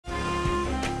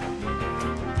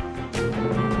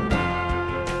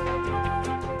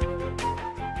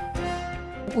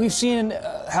We've seen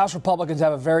House Republicans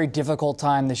have a very difficult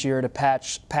time this year to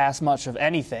pass much of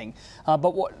anything.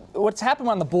 But what's happened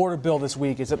on the border bill this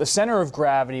week is that the center of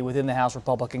gravity within the House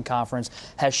Republican Conference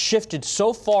has shifted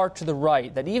so far to the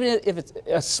right that even if it's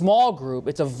a small group,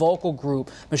 it's a vocal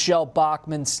group. Michelle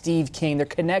Bachmann, Steve King, they're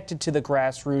connected to the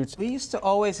grassroots. We used to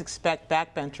always expect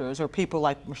backbenchers or people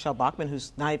like Michelle Bachmann,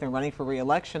 who's not even running for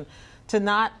re-election, to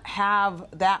not have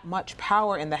that much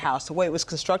power in the House. The way it was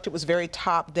constructed was very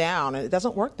top-down, and it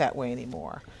doesn't work that way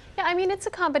anymore. Yeah, I mean, it's a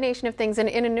combination of things, and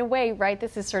in a way, right,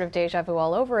 this is sort of deja vu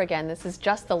all over again. This is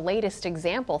just the latest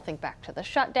example. Think back to the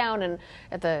shutdown and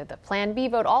the Plan B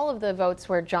vote, all of the votes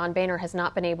where John Boehner has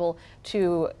not been able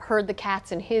to herd the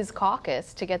cats in his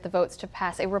caucus to get the votes to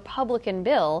pass a Republican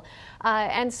bill.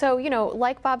 And so, you know,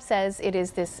 like Bob says, it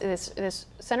is this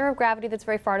center of gravity that's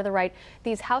very far to the right.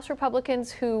 These House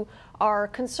Republicans who are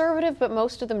conservative, but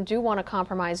most of them do want to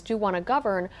compromise, do want to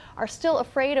govern, are still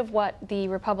afraid of what the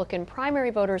Republican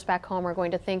primary voters back home are going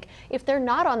to think if they're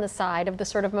not on the side of the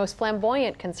sort of most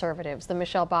flamboyant conservatives, the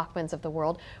Michelle Bachmanns of the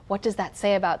world. What does that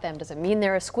say about them? Does it mean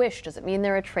they're a squish? Does it mean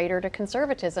they're a traitor to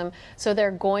conservatism? So they're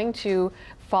going to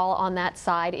fall on that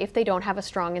side if they don't have a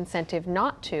strong incentive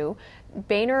not to.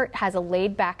 Boehner has a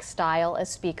laid-back style as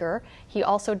Speaker. He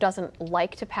also doesn't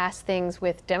like to pass things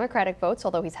with Democratic votes,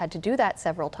 although he's had to do that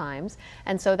several times.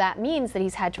 And so that means that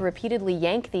he's had to repeatedly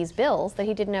yank these bills that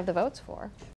he didn't have the votes for.